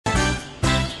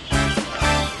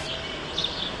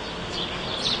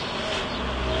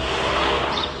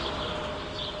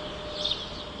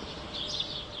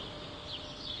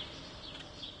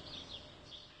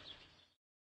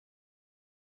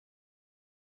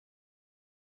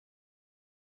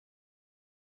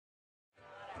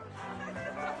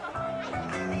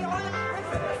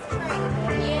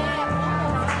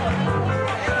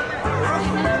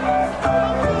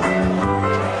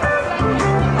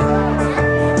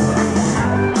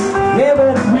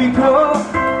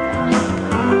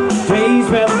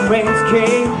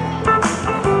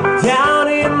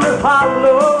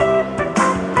hollow,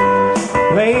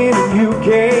 playing a new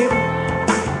game,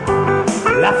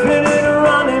 laughing and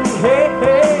running, hey,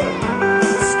 hey,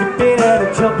 skipping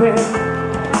and jumping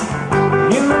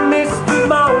in the misty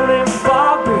morning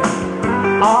fog.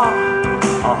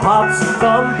 Our hearts are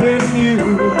thumping you,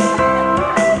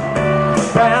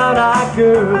 brown-eyed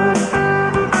girl.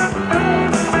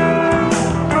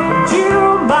 And you,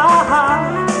 my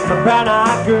heart, my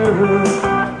brown-eyed girl.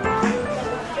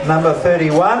 Number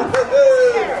 31,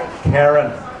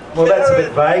 Karen. Well, that's a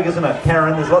bit vague, isn't it?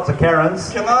 Karen, there's lots of Karens.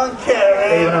 Come on,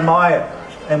 Karen. Even in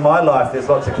my life, there's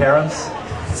lots of Karens.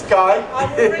 Sky. Oh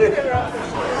dear, here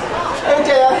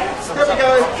we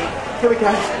go. Here we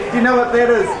go. Do you know what that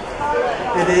is?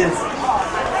 It is.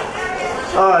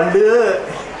 Oh, look.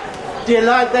 Do you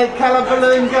like that colour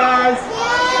balloon, guys?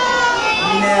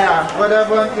 Now, what I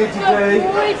want you to do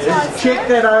is check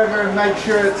that over and make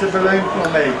sure it's a balloon for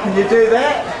me. Can you do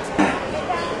that?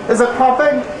 Is it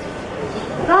popping?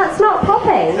 No, it's not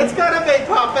popping. It's got to be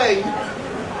popping.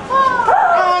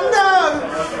 Oh no!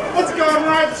 It's gone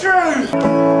right through.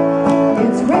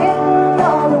 It's written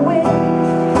on the wind.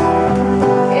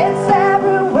 It's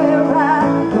everywhere I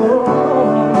go.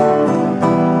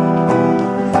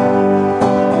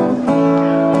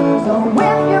 So if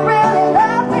you really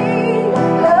love me,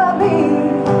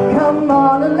 come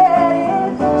on and let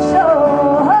it show.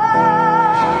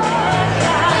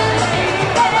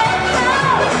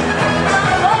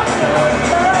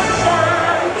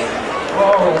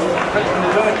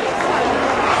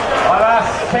 I'll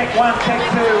ask check 1, check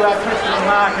 2, Kristen and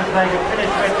Mark if they can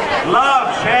finish with Love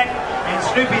Shack and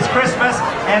Snoopy's Christmas,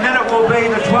 and then it will be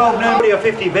the 12 noon or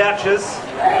 50 vouchers.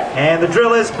 And the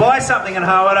drill is buy something in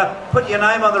Hawera, put your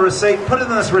name on the receipt, put it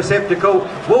in this receptacle,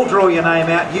 we'll draw your name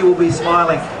out, you will be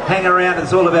smiling. Hang around,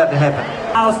 it's all about to happen.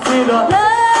 I'll see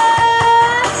the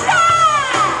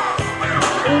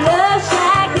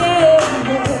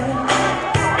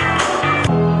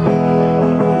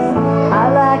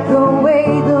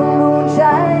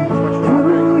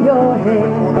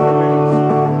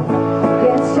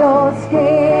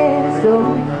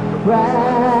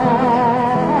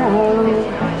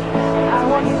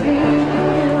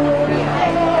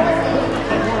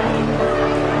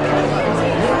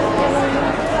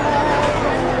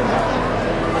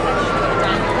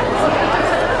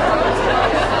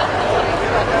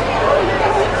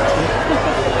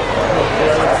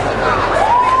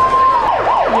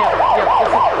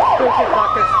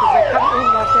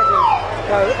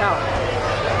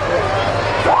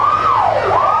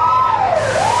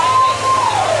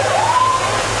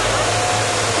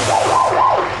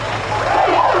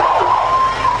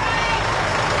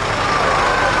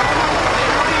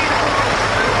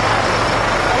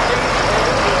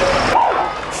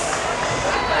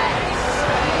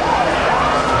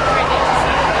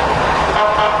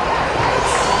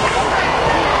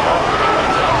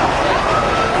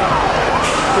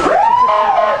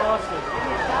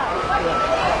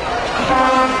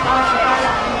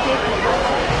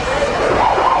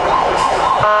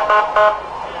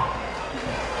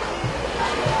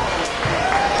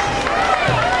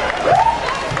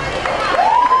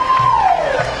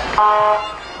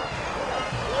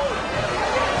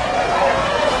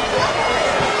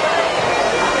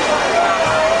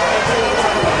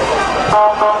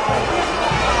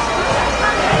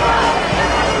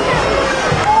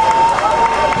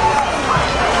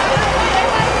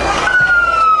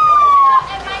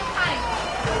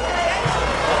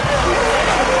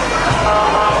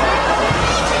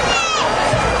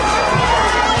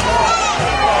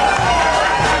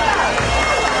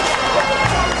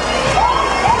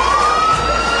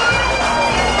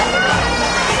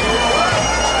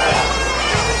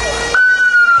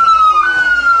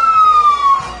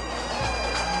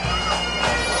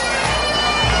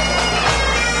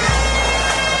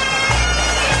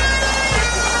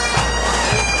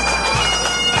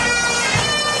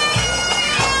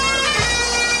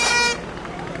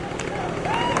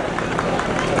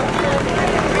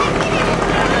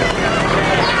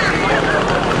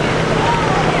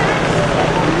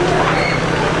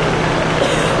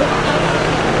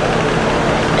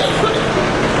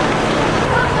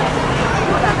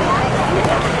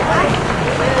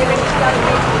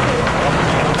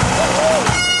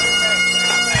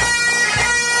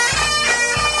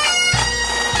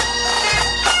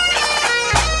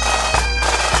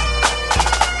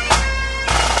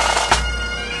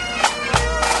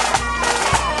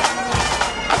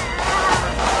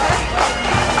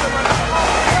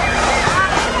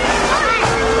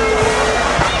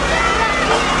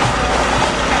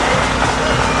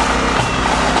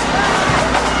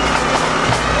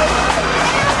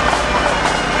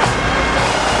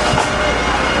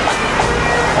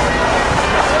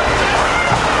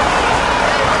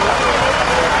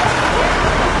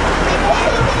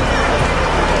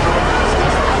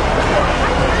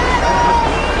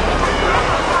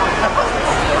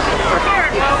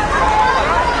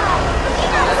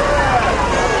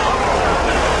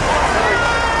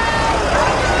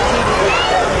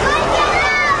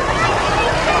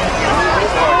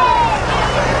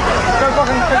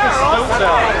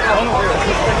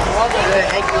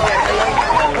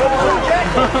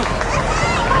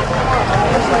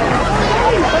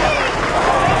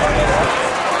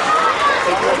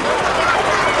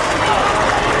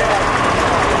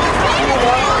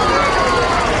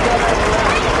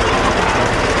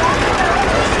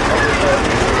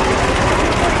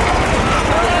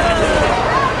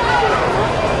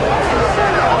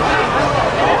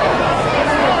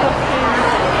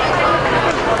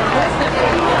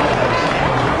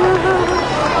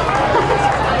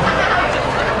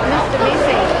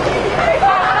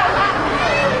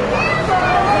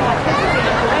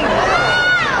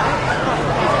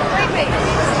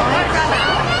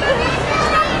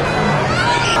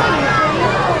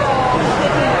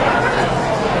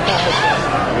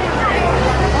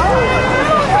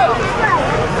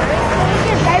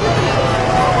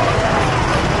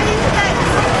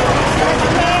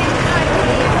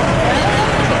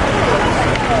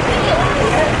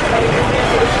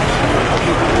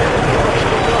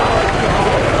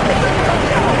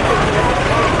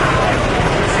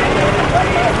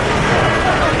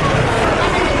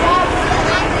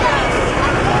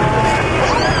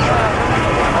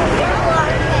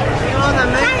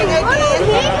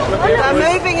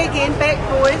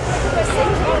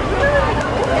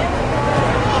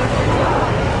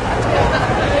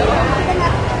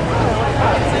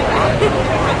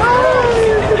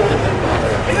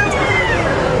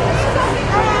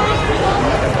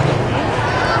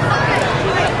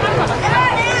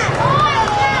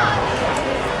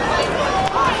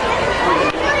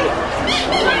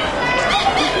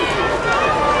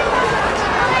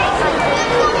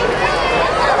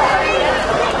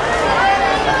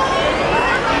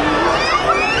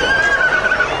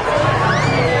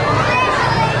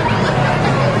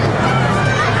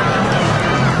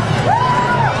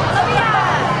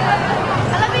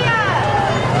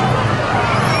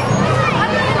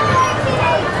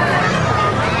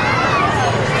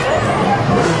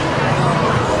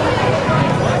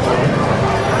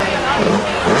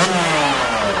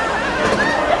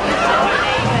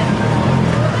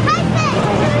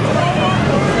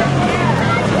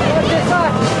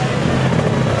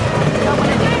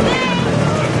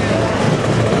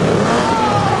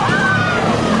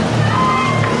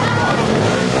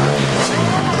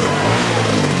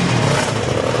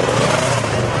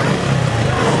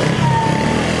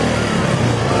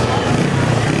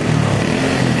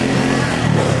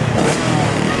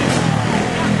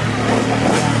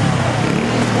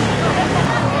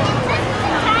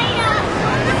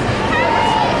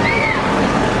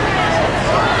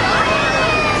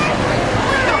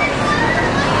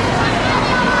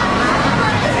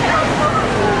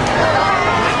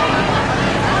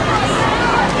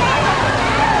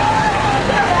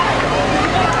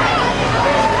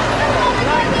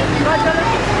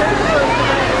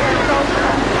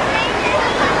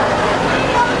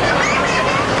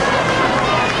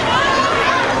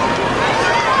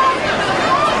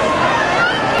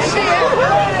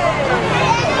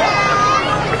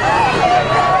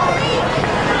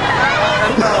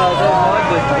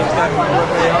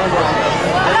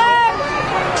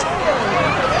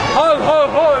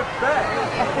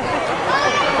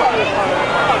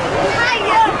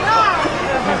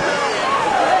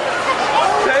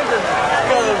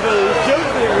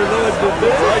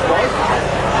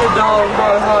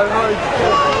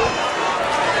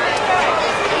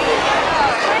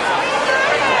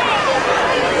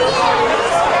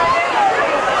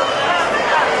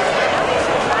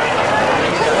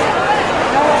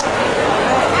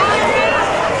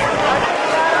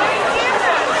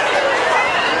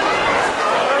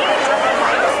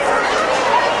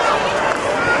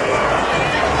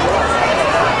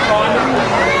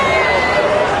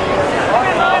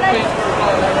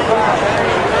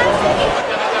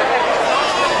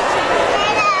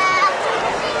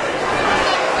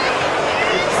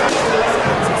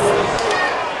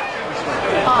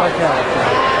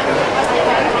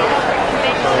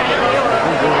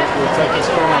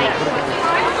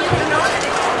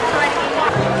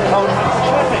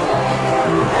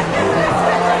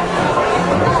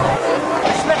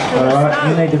Alright,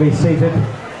 you need to be seated.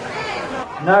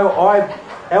 No eye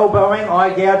elbowing,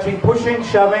 eye gouging, pushing,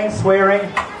 shoving, swearing.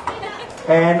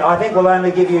 And I think we'll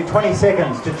only give you 20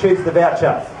 seconds to choose the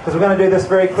voucher, because we're going to do this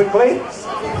very quickly.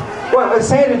 Well, is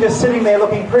Santa just sitting there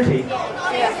looking pretty?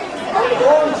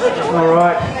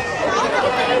 Alright.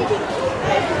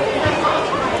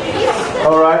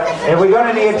 Alright, have we got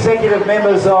any executive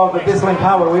members of the Bizzling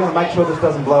Parliament? We want to make sure this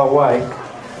doesn't blow away.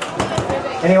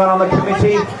 Anyone on the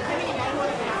committee?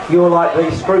 You're like the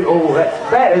screw. Oh,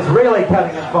 that is really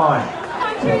cutting it fine.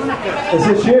 Is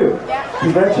this you?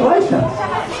 Congratulations.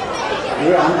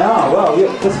 Yeah, oh, well,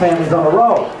 this family's on a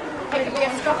roll.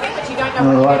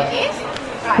 Alright.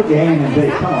 Put your hand in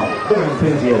deep, come on. Bit of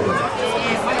enthusiasm.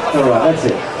 Alright, that's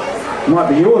it. Might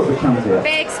be yours that comes out.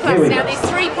 Bags plus. Now there's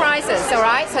 3 prizes,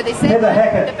 alright? So there's Heather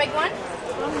Hackett. The big one.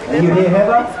 Are you here,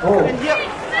 Heather? Oh.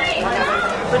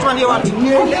 Which one do you want?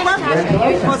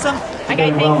 Congratulations. Awesome. Okay,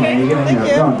 Doing well, man. You're getting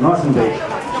there. Go on, nice and deep.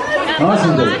 Nice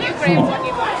and deep. Come on.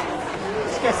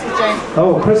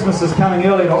 Oh, Christmas is coming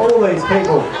early to all these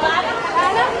people.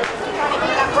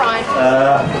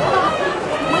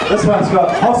 This one's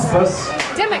got hospice.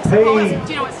 Dimmock's do you know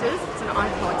what it is? It's an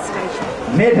iPod station.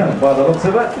 Nedham, by the looks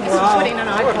of it. Wow. Putting an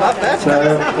iPod. Love that. So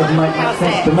it doesn't make much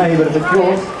sense to me, but if it's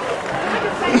yours.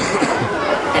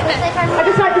 I'd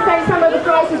just like to say some of the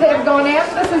prizes that have gone out.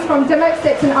 This is from Dimmock's,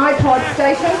 that's an iPod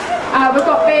station. We've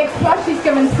got Bags Plus, she's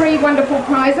given 3 wonderful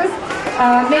prizes.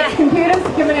 Next Computers,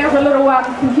 given out a little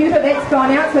computer, that's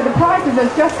gone out. So the prizes are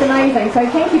just amazing. So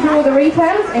thank you to all the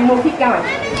retailers, and we'll keep going.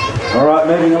 All right,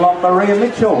 moving along, Maria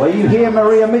Mitchell. Are you here,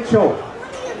 Maria Mitchell?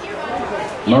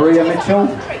 Maria Mitchell?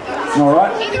 All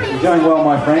right, you're doing well,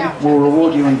 my friend. We'll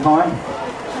reward you in kind.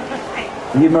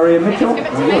 Are you Maria Mitchell?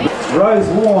 Good. Rose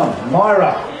Warren,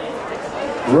 Myra.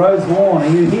 Rose Warren, are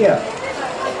you here?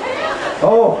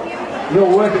 Oh,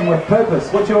 you're working with purpose.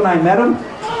 What's your name, madam?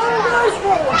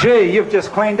 Gee, you've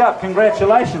just cleaned up.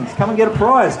 Congratulations. Come and get a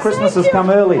prize. Christmas has come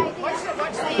early.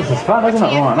 This is fun, isn't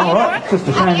it, Ryan? All right. It's just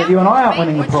a shame that you and I aren't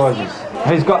winning the prizes.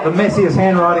 He's got the messiest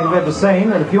handwriting I've ever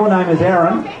seen. And if your name is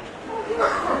Aaron,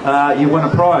 you win a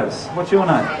prize. What's your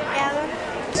name?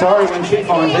 Sorry when she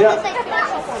finds out.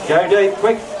 Go deep,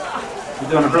 quick. You're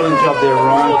doing a brilliant job there,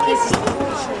 Ryan.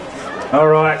 All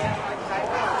right.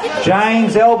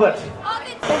 James Albert.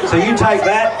 So you take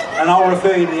that, and I'll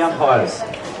refer you to the umpires.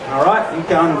 All right. You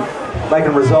go and they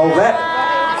can resolve that.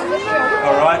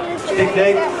 All right. Dig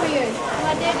deep.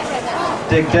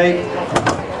 Dig deep.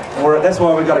 All right. That's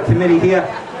why we've got a committee here.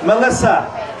 Melissa.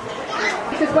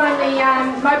 Just won the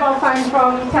mobile phone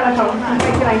from Telecom.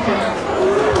 Congratulations.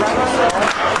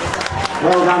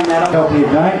 Well done, madam. Help you,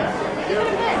 Jane.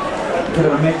 Bit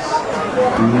of a mix.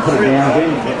 And you put it down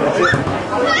again. That's it.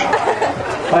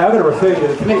 Hey, I've got to refer you to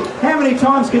the committee. How many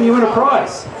times can you win a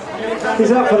prize?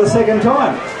 He's up for the 2nd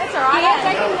time. That's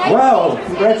alright. Well,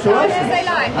 congratulations. Say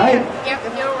like. Hey. Yep,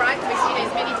 you're alright. We've seen it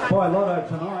as many times. Buy Lotto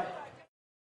tonight.